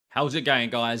How's it going,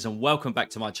 guys, and welcome back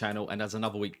to my channel. And as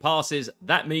another week passes,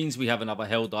 that means we have another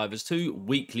HellDivers 2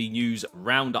 weekly news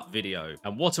roundup video.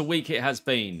 And what a week it has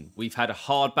been. We've had a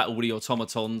hard battle with the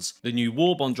automatons, the new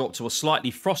warbond dropped to a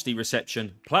slightly frosty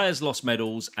reception, players lost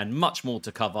medals, and much more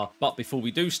to cover. But before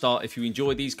we do start, if you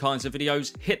enjoy these kinds of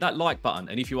videos, hit that like button,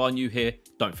 and if you are new here,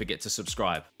 don't forget to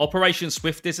subscribe. Operation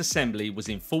Swift Disassembly was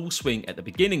in full swing at the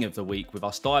beginning of the week, with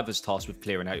us divers tasked with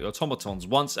clearing out the automatons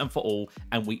once and for all,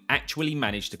 and we actually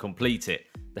managed to complete it.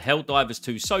 The HellDivers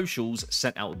 2 socials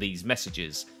sent out these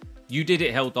messages. You did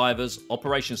it, HellDivers.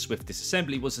 Operation Swift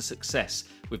Disassembly was a success.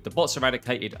 With the bots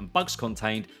eradicated and bugs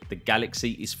contained, the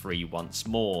galaxy is free once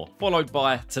more. Followed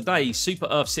by, today, Super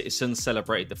Earth citizens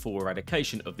celebrated the full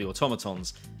eradication of the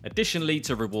automatons. Additionally,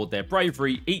 to reward their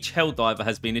bravery, each HellDiver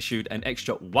has been issued an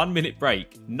extra 1 minute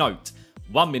break. Note,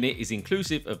 1 minute is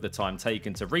inclusive of the time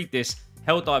taken to read this.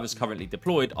 HellDivers currently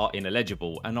deployed are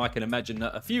ineligible, and I can imagine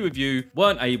that a few of you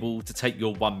weren't able to take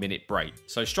your 1 minute break.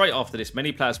 So straight after this,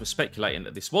 many players were speculating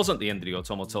that this wasn't the end of the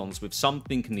automatons, with some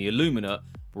thinking the Illuminate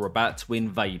were about to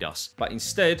invade us. But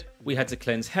instead, we had to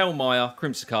cleanse Hellmire,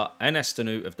 Crimsica and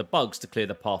Estanu of the bugs to clear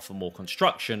the path for more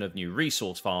construction of new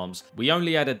resource farms. We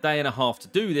only had a day and a half to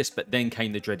do this, but then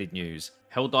came the dreaded news.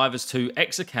 HellDivers 2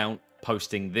 X account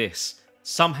posting this.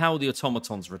 Somehow the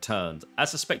automatons returned. As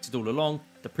suspected all along,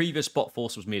 the previous bot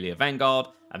force was merely a vanguard.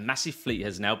 A massive fleet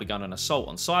has now begun an assault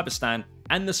on Cyberstan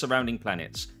and the surrounding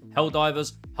planets.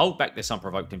 HellDivers, hold back this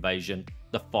unprovoked invasion.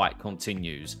 The fight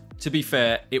continues. To be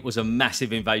fair, it was a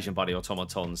massive invasion by the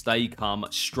automatons. They come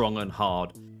strong and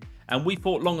hard. And we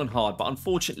fought long and hard, but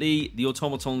unfortunately, the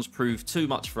automatons proved too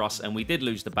much for us and we did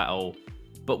lose the battle.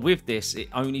 But with this, it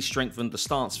only strengthened the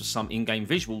stance for some in-game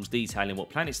visuals detailing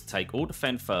what planets to take or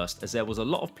defend first, as there was a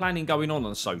lot of planning going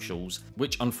on socials,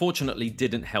 which unfortunately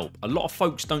didn't help. A lot of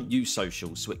folks don't use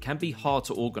socials, so it can be hard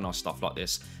to organise stuff like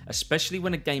this, especially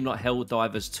when a game like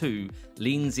HellDivers 2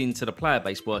 leans into the player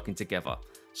base working together.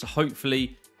 So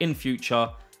hopefully, in future,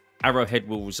 Arrowhead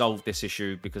will resolve this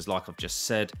issue, because like I've just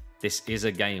said, this is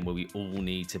a game where we all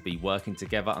need to be working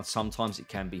together, and sometimes it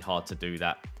can be hard to do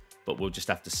that. But we'll just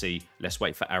have to see. Let's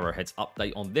wait for Arrowhead's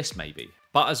update on this maybe.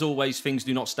 But as always, things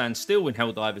do not stand still in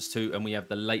HellDivers 2, and we have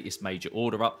the latest major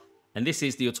order up. And this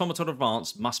is the automaton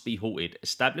advance must be halted.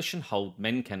 Establish and hold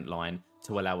Menkent line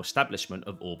to allow establishment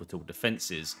of orbital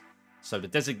defences. So the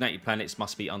designated planets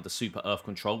must be under Super Earth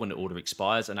control when the order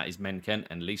expires, and that is Menkent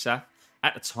and Lisath.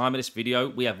 At the time of this video,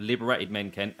 we have liberated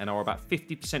Menkent and are about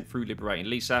 50% through liberating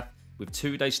Lisath. With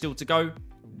 2 days still to go,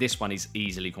 this one is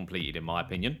easily completed in my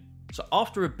opinion. So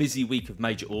after a busy week of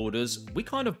major orders, we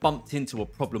kind of bumped into a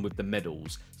problem with the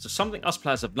medals. So something us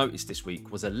players have noticed this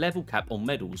week was a level cap on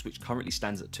medals, which currently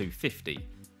stands at 250.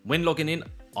 When logging in,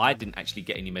 I didn't actually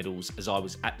get any medals as I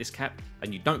was at this cap,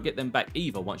 and you don't get them back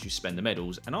either once you spend the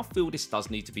medals, and I feel this does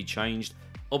need to be changed.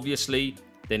 Obviously,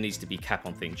 there needs to be cap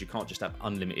on things. You can't just have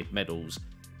unlimited medals.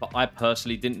 But I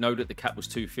personally didn't know that the cap was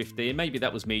 250, and maybe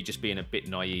that was me just being a bit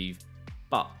naive.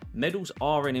 But medals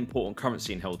are an important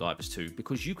currency in HellDivers 2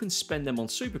 because you can spend them on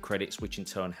super credits, which in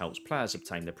turn helps players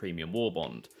obtain the premium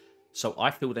warbond. So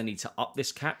I feel they need to up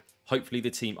this cap. Hopefully the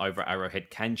team over at Arrowhead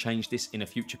can change this in a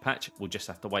future patch. We'll just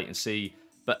have to wait and see.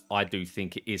 But I do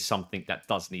think it is something that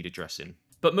does need addressing.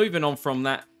 But moving on from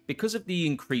that, because of the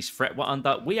increased threat we're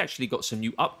under, we actually got some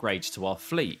new upgrades to our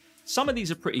fleet. Some of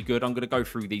these are pretty good. I'm going to go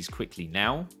through these quickly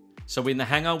now. So in the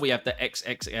hangar, we have the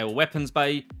XXL weapons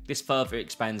bay. This further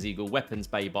expands Eagle weapons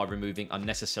bay by removing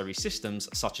unnecessary systems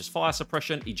such as fire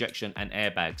suppression, ejection, and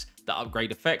airbags. The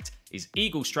upgrade effect is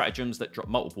Eagle stratagems that drop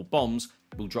multiple bombs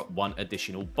will drop 1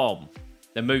 additional bomb.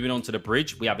 Then moving on to the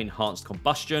bridge, we have enhanced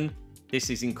combustion. This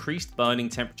is increased burning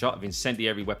temperature of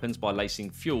incendiary weapons by lacing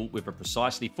fuel with a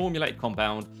precisely formulated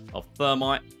compound of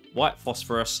thermite, white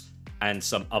phosphorus, and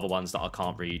some other ones that I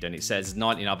can't read, and it says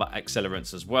 19 other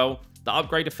accelerants as well. The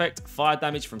upgrade effect, fire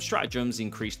damage from stratagems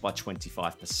increased by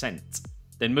 25%.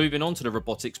 Then moving on to the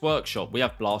robotics workshop, we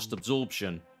have blast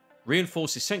absorption.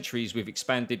 Reinforces sentries with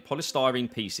expanded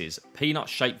polystyrene pieces,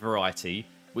 peanut-shaped variety,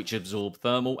 which absorb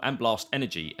thermal and blast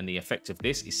energy, and the effect of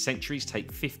this is sentries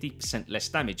take 50% less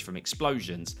damage from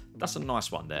explosions. That's a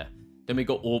nice one there. Then we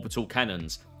got orbital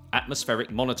cannons.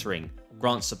 Atmospheric monitoring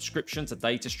grants subscription to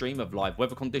data stream of live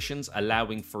weather conditions,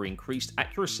 allowing for increased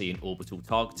accuracy in orbital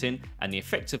targeting, and the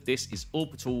effect of this is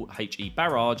orbital HE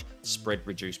barrage spread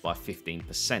reduced by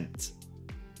 15%.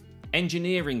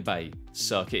 Engineering bay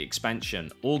circuit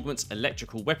expansion augments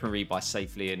electrical weaponry by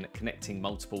safely connecting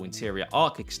multiple interior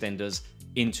arc extenders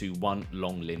into one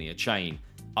long linear chain.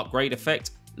 Upgrade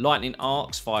effect, lightning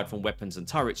arcs fired from weapons and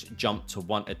turrets jump to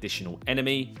 1 additional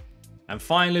enemy. And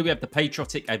finally, we have the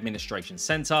Patriotic Administration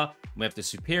Center. We have the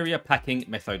Superior Packing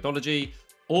Methodology.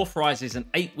 authorises an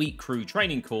 8-week crew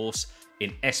training course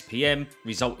in SPM,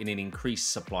 resulting in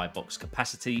increased supply box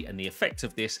capacity, and the effect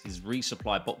of this is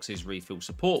resupply boxes refill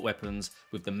support weapons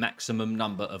with the maximum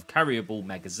number of carryable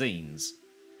magazines.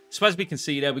 So as we can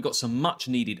see there, we've got some much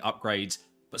needed upgrades,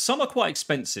 but some are quite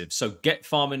expensive, so get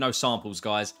farming those samples,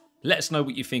 guys. Let us know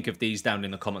what you think of these down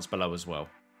in the comments below as well.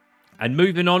 And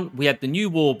moving on, we had the new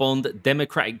warbond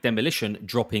Democratic Demolition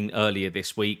dropping earlier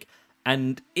this week,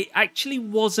 and it actually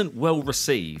wasn't well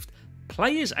received.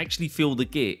 Players actually feel the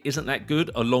gear isn't that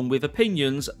good, along with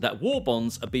opinions that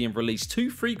warbonds are being released too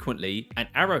frequently and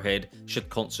Arrowhead should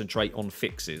concentrate on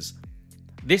fixes.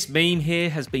 This meme here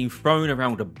has been thrown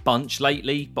around a bunch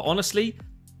lately, but honestly,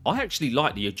 I actually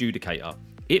like the Adjudicator.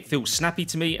 It feels snappy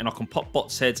to me and I can pop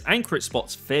bots heads and crit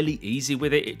spots fairly easy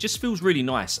with it. It just feels really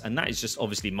nice, and that is just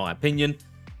obviously my opinion.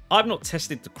 I've not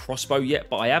tested the crossbow yet,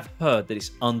 but I have heard that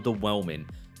it's underwhelming.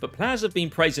 But players have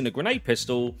been praising the grenade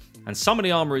pistol, and some of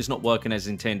the armour is not working as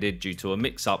intended due to a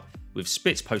mix-up, with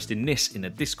Spitz posting this in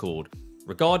the Discord.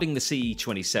 Regarding the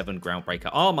CE27 Groundbreaker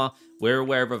armour, we're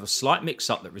aware of a slight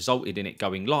mix-up that resulted in it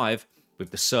going live with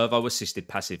the servo-assisted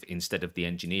passive instead of the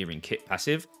engineering kit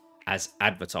passive, as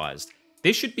advertised.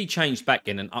 This should be changed back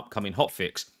in an upcoming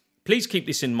hotfix. Please keep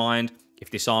this in mind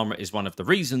if this armour is one of the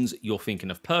reasons you're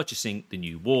thinking of purchasing the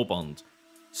new warbond.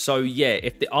 So yeah,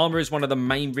 if the armour is one of the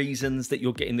main reasons that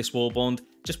you're getting this warbond,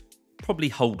 just probably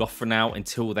hold off for now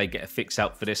until they get a fix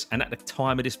out for this. And at the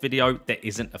time of this video, there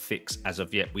isn't a fix as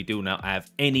of yet. We do not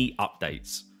have any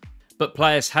updates. But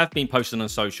players have been posting on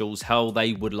socials how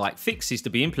they would like fixes to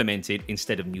be implemented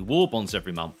instead of new warbonds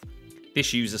every month.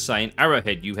 This user saying,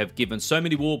 Arrowhead, you have given so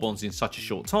many warbonds in such a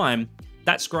short time.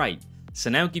 That's great. So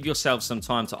now give yourself some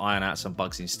time to iron out some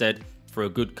bugs instead for a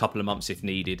good couple of months if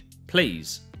needed,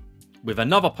 please. With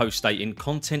another post stating,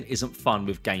 content isn't fun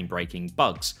with game-breaking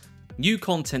bugs. New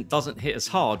content doesn't hit as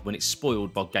hard when it's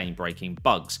spoiled by game-breaking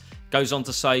bugs. Goes on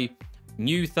to say,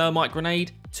 new thermite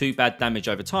grenade, too bad damage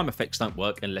over time effects don't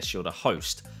work unless you're the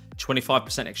host.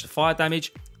 25% extra fire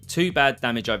damage, too bad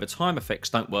damage over time effects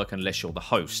don't work unless you're the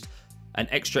host. An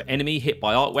extra enemy hit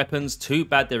by arc weapons, too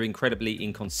bad they're incredibly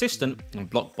inconsistent and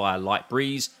blocked by a light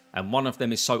breeze, and one of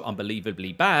them is so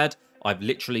unbelievably bad, I've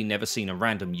literally never seen a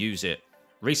random use it.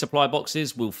 Resupply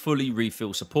boxes will fully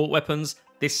refill support weapons.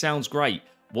 This sounds great.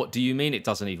 What do you mean it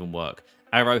doesn't even work?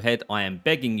 Arrowhead, I am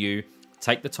begging you,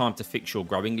 take the time to fix your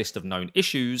growing list of known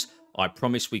issues. I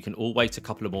promise we can all wait a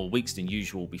couple of more weeks than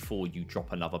usual before you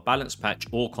drop another balance patch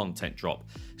or content drop.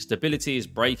 Stability is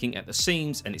breaking at the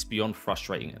seams and it's beyond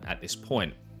frustrating at this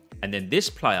point. And then this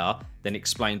player then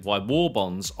explained why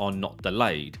warbonds are not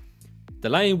delayed.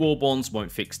 Delaying warbonds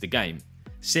won't fix the game.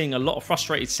 Seeing a lot of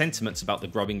frustrated sentiments about the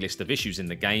growing list of issues in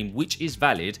the game, which is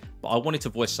valid, but I wanted to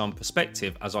voice some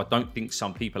perspective as I don't think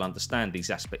some people understand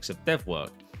these aspects of dev work.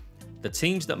 The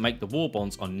teams that make the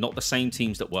warbonds are not the same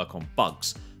teams that work on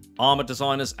bugs. Armor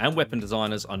designers and weapon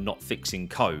designers are not fixing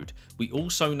code. We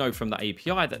also know from the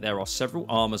API that there are several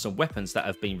armors and weapons that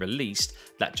have been released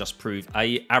that just prove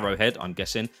Arrowhead, I'm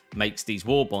guessing, makes these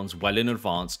warbonds well in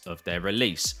advance of their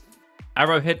release.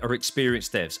 Arrowhead are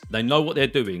experienced devs. They know what they're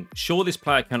doing. Sure, this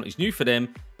player count is new for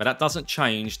them, but that doesn't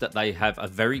change that they have a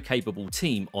very capable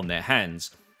team on their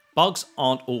hands. Bugs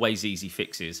aren't always easy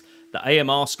fixes. The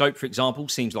AMR scope, for example,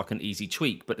 seems like an easy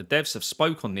tweak, but the devs have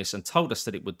spoke on this and told us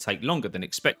that it would take longer than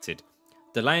expected.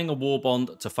 Delaying a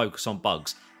warbond to focus on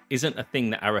bugs isn't a thing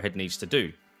that Arrowhead needs to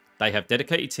do. They have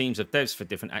dedicated teams of devs for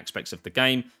different aspects of the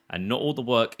game, and not all the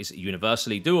work is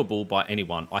universally doable by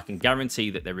anyone. I can guarantee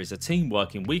that there is a team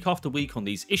working week after week on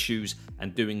these issues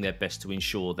and doing their best to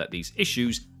ensure that these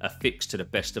issues are fixed to the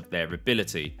best of their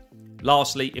ability.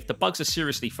 Lastly, if the bugs are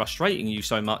seriously frustrating you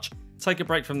so much, take a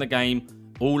break from the game.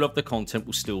 All of the content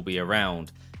will still be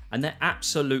around. And they're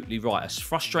absolutely right, as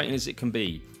frustrating as it can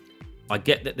be. I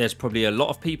get that there's probably a lot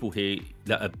of people here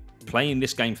that are playing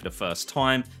this game for the first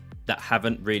time that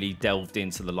haven't really delved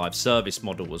into the live service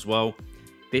model as well.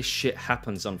 This shit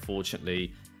happens,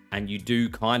 unfortunately, and you do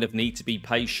kind of need to be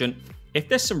patient. If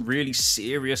there's some really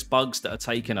serious bugs that are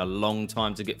taking a long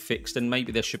time to get fixed, then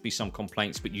maybe there should be some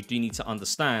complaints, but you do need to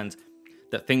understand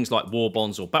that things like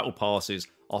warbonds or battle passes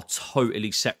are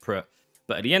totally separate.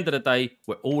 But at the end of the day,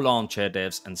 we're all armchair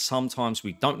devs, and sometimes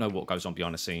we don't know what goes on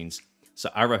behind the scenes. So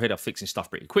Arrowhead are fixing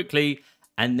stuff pretty quickly,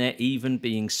 and they're even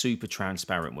being super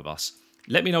transparent with us.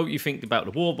 Let me know what you think about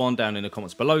the warbond down in the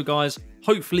comments below, guys.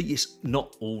 Hopefully it's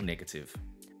not all negative.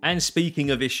 And speaking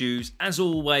of issues, as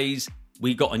always,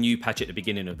 we got a new patch at the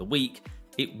beginning of the week.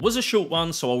 It was a short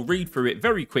one, so I'll read through it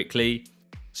very quickly.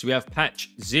 So we have patch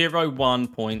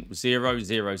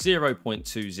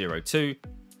 01.000.202.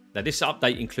 Now this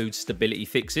update includes stability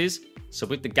fixes. So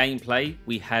with the gameplay,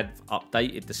 we have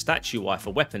updated the stats UI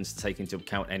for weapons to take into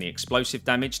account any explosive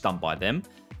damage done by them.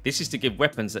 This is to give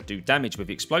weapons that do damage with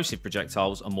explosive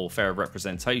projectiles a more fair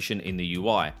representation in the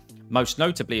UI. Most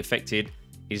notably affected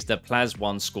is the Plas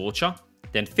 1 Scorcher.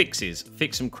 Then fixes.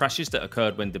 Fix some crashes that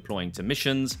occurred when deploying to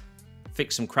missions.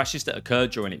 Fix some crashes that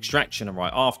occurred during extraction and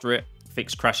right after it.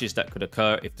 Fix crashes that could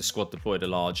occur if the squad deployed a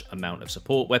large amount of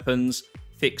support weapons.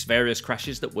 Fix various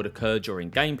crashes that would occur during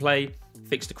gameplay.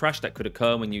 Fix the crash that could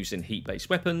occur when using heat-based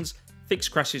weapons. Fix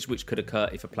crashes which could occur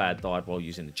if a player died while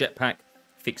using the jetpack.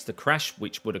 Fix the crash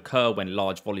which would occur when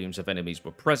large volumes of enemies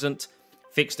were present.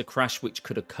 Fix the crash which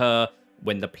could occur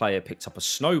when the player picked up a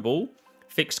snowball.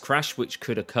 Fixed crash which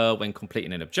could occur when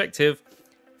completing an objective.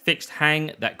 Fixed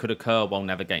hang that could occur while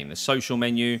navigating the social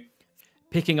menu.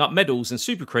 Picking up medals and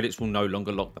super credits will no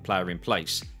longer lock the player in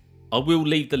place. I will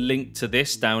leave the link to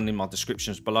this down in my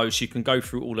descriptions below, so you can go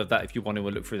through all of that if you want to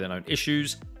look through their own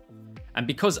issues. And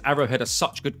because Arrowhead are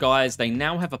such good guys, they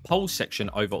now have a polls section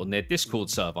over on their Discord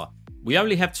server. We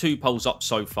only have 2 polls up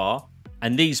so far,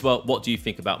 and these were: what do you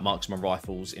think about marksman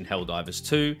rifles in HellDivers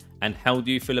 2? And how do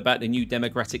you feel about the new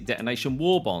democratic detonation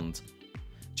warbond?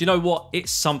 Do you know what?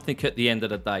 It's something at the end of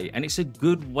the day, and it's a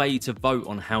good way to vote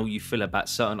on how you feel about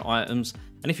certain items.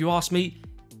 And if you ask me,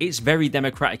 it's very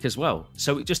democratic as well.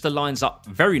 So it just aligns up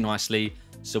very nicely.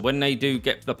 So when they do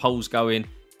get the polls going,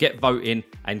 get voting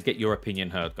and get your opinion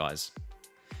heard, guys.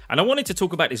 And I wanted to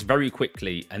talk about this very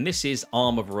quickly, and this is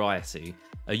armor variety.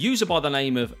 A user by the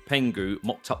name of Pengu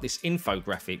mocked up this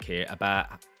infographic here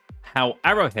about how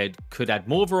Arrowhead could add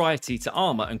more variety to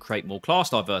armor and create more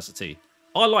class diversity.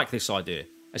 I like this idea,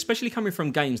 especially coming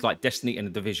from games like Destiny and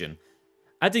The Division.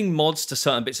 Adding mods to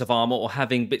certain bits of armor or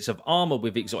having bits of armor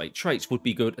with exotic traits would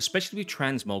be good, especially with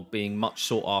Transmog being much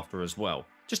sought after as well.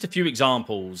 Just a few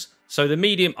examples. So the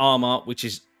medium armor, which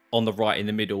is on the right in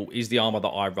the middle, is the armor that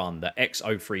I run, the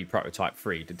X03 Prototype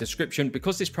 3. The description: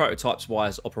 because this prototype's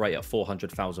wires operate at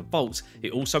 400,000 volts,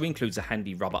 it also includes a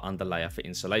handy rubber underlayer for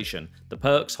insulation. The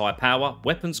perks: high power,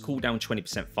 weapons cool down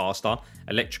 20% faster,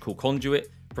 electrical conduit,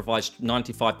 provides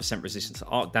 95% resistance to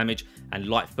arc damage, and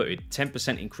light-footed,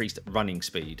 10% increased running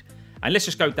speed. And let's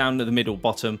just go down to the middle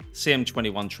bottom: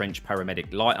 CM21 Trench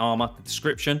Paramedic Light Armor. The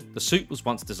description: the suit was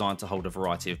once designed to hold a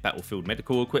variety of battlefield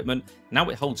medical equipment. Now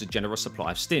it holds a generous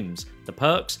supply of stims. The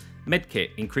perks: Medkit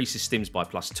increases stims by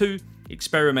 +2,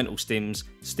 experimental stims,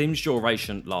 stims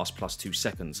duration lasts +2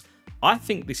 seconds. I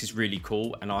think this is really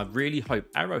cool, and I really hope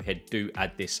Arrowhead do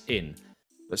add this in.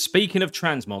 But speaking of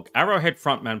Transmog, Arrowhead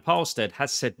frontman Palstead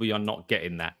has said we are not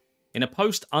getting that. In a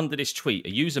post under this tweet, a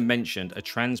user mentioned a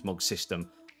Transmog system,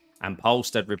 and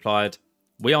Palstead replied,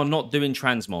 "We are not doing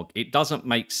Transmog. It doesn't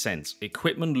make sense.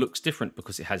 Equipment looks different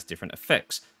because it has different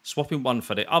effects. Swapping one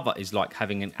for the other is like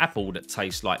having an apple that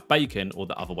tastes like bacon or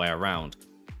the other way around."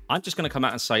 I'm just going to come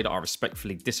out and say that I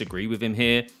respectfully disagree with him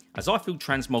here, as I feel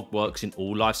Transmog works in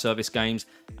all live service games,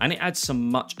 and it adds some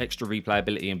much extra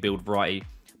replayability and build variety.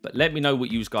 But let me know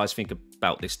what you guys think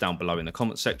about this down below in the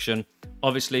comment section.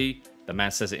 Obviously, the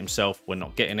man says it himself, we're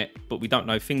not getting it, but we don't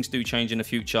know, things do change in the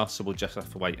future, so we'll just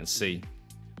have to wait and see.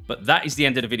 But that is the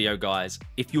end of the video, guys.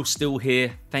 If you're still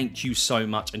here, thank you so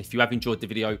much. And if you have enjoyed the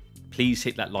video, please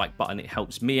hit that like button. It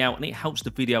helps me out and it helps the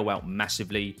video out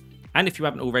massively. And if you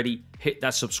haven't already, hit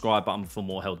that subscribe button for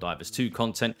more HellDivers 2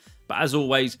 content. But as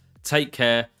always, take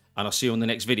care, and I'll see you on the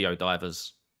next video,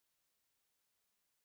 divers.